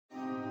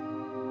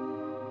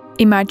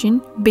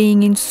Imagine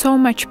being in so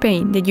much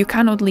pain that you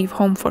cannot leave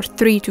home for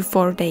 3 to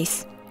 4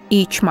 days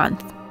each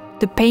month.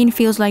 The pain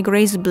feels like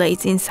razor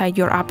blades inside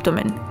your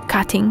abdomen,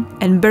 cutting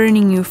and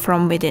burning you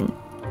from within.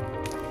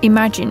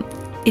 Imagine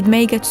it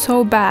may get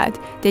so bad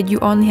that you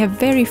only have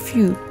very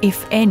few,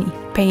 if any,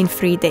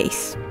 pain-free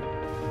days.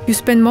 You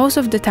spend most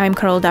of the time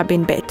curled up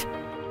in bed.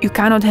 You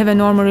cannot have a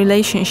normal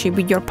relationship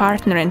with your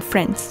partner and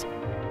friends.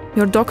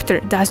 Your doctor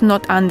does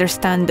not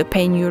understand the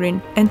pain you're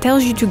in and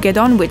tells you to get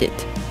on with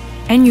it.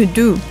 And you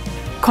do,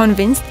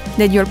 convinced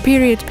that your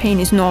period pain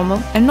is normal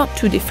and not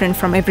too different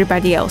from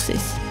everybody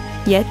else's.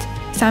 Yet,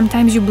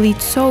 sometimes you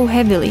bleed so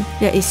heavily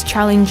that it's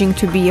challenging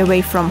to be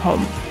away from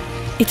home.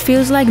 It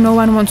feels like no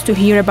one wants to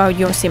hear about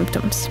your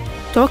symptoms.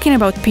 Talking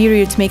about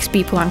periods makes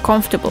people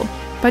uncomfortable,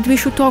 but we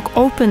should talk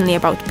openly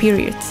about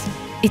periods.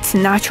 It's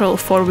natural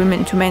for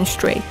women to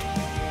menstruate.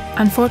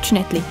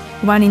 Unfortunately,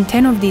 1 in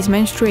 10 of these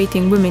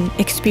menstruating women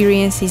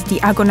experiences the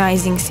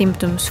agonizing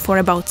symptoms for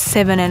about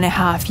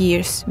 7.5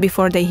 years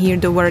before they hear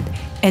the word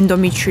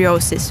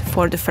endometriosis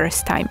for the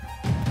first time.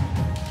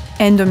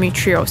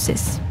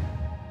 Endometriosis.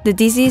 The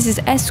disease is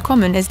as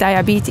common as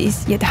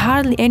diabetes, yet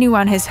hardly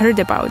anyone has heard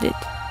about it.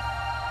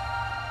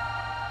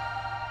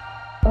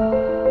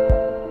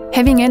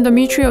 Having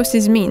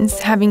endometriosis means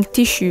having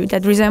tissue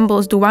that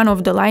resembles the one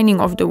of the lining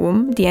of the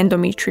womb, the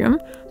endometrium,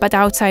 but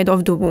outside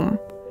of the womb.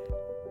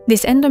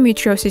 This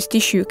endometriosis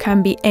tissue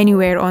can be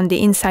anywhere on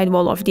the inside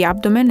wall of the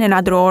abdomen and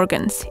other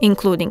organs,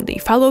 including the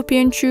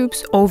fallopian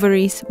tubes,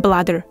 ovaries,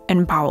 bladder,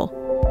 and bowel.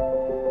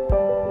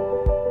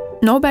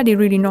 Nobody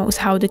really knows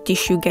how the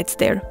tissue gets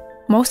there.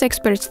 Most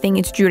experts think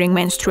it's during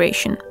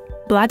menstruation.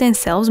 Blood and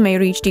cells may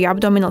reach the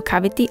abdominal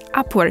cavity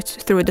upwards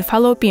through the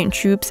fallopian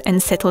tubes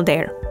and settle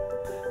there.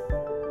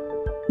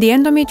 The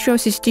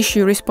endometriosis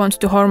tissue responds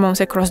to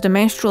hormones across the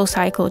menstrual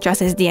cycle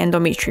just as the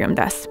endometrium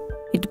does.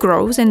 It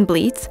grows and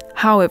bleeds,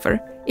 however,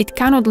 it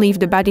cannot leave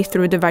the body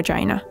through the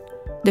vagina.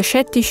 The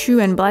shed tissue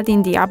and blood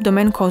in the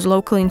abdomen cause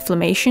local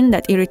inflammation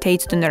that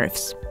irritates the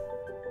nerves.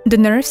 The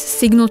nerves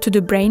signal to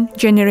the brain,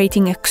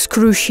 generating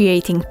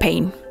excruciating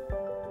pain.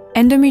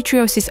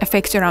 Endometriosis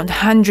affects around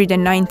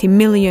 190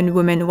 million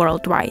women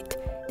worldwide.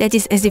 That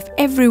is as if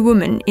every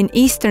woman in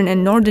Eastern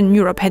and Northern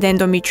Europe had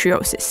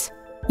endometriosis.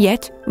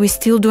 Yet, we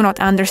still do not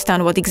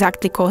understand what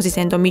exactly causes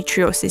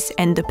endometriosis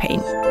and the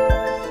pain.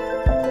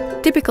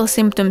 Typical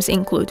symptoms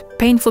include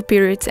painful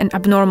periods and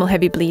abnormal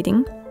heavy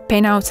bleeding,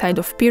 pain outside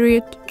of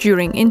period,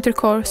 during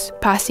intercourse,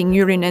 passing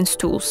urine and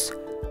stools.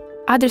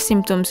 Other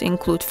symptoms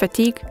include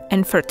fatigue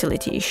and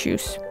fertility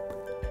issues.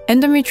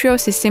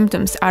 Endometriosis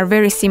symptoms are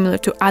very similar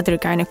to other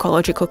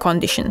gynecological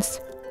conditions.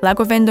 Lack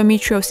of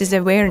endometriosis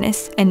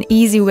awareness and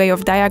easy way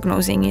of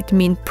diagnosing it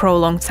mean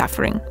prolonged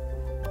suffering.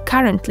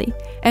 Currently,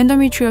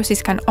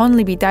 endometriosis can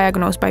only be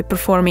diagnosed by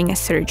performing a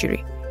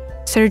surgery.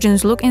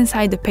 Surgeons look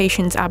inside the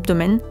patient's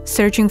abdomen,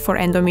 searching for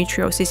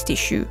endometriosis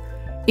tissue.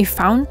 If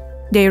found,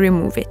 they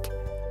remove it.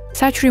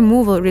 Such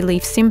removal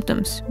relieves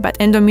symptoms, but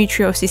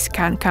endometriosis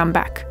can come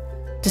back.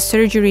 The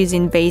surgery is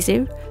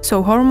invasive,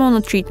 so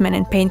hormonal treatment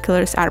and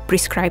painkillers are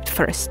prescribed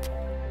first.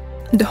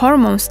 The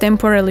hormones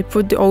temporarily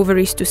put the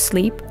ovaries to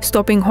sleep,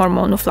 stopping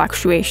hormonal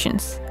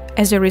fluctuations.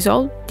 As a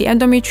result, the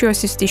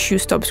endometriosis tissue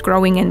stops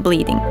growing and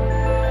bleeding.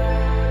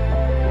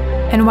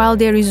 And while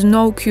there is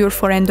no cure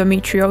for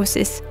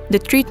endometriosis, the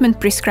treatment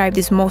prescribed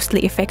is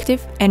mostly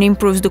effective and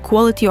improves the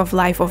quality of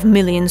life of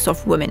millions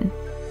of women.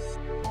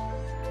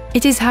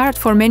 It is hard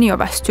for many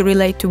of us to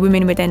relate to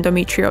women with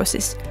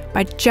endometriosis,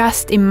 but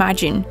just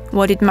imagine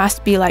what it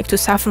must be like to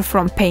suffer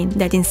from pain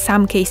that in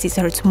some cases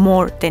hurts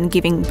more than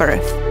giving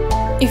birth.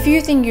 If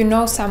you think you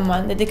know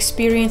someone that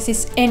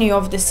experiences any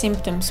of the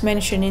symptoms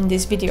mentioned in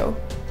this video,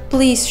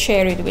 please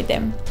share it with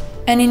them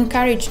and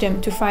encourage them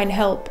to find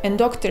help and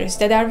doctors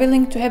that are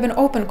willing to have an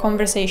open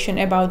conversation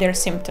about their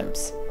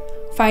symptoms.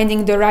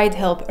 Finding the right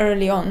help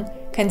early on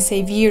can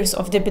save years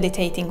of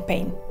debilitating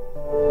pain.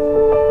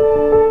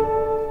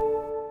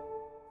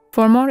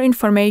 For more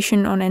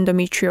information on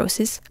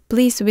endometriosis,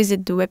 please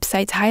visit the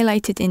website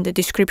highlighted in the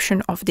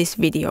description of this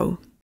video.